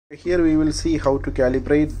Here we will see how to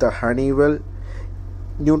calibrate the Honeywell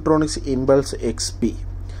Neotronics Impulse XP.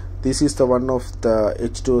 This is the one of the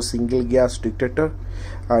H2O single gas detector,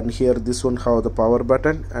 and here this one have the power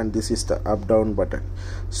button and this is the up down button.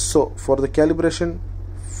 So for the calibration,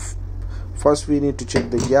 first we need to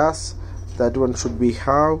check the gas. That one should be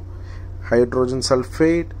have hydrogen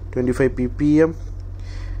sulfate 25 ppm,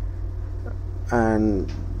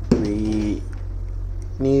 and we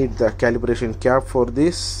need the calibration cap for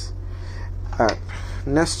this. And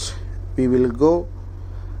next we will go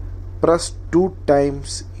press 2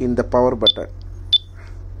 times in the power button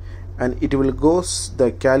and it will go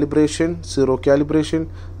the calibration, zero calibration.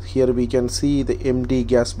 Here we can see the empty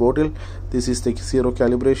gas bottle. This is the zero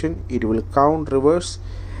calibration. It will count reverse,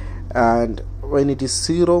 and when it is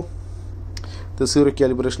zero, the zero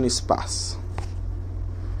calibration is pass.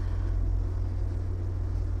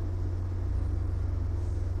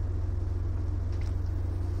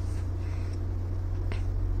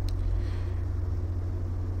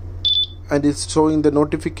 And it's showing the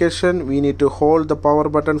notification. We need to hold the power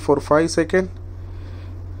button for 5 seconds,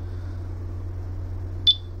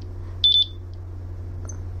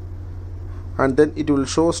 and then it will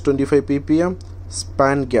show 25 ppm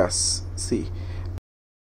span gas. See,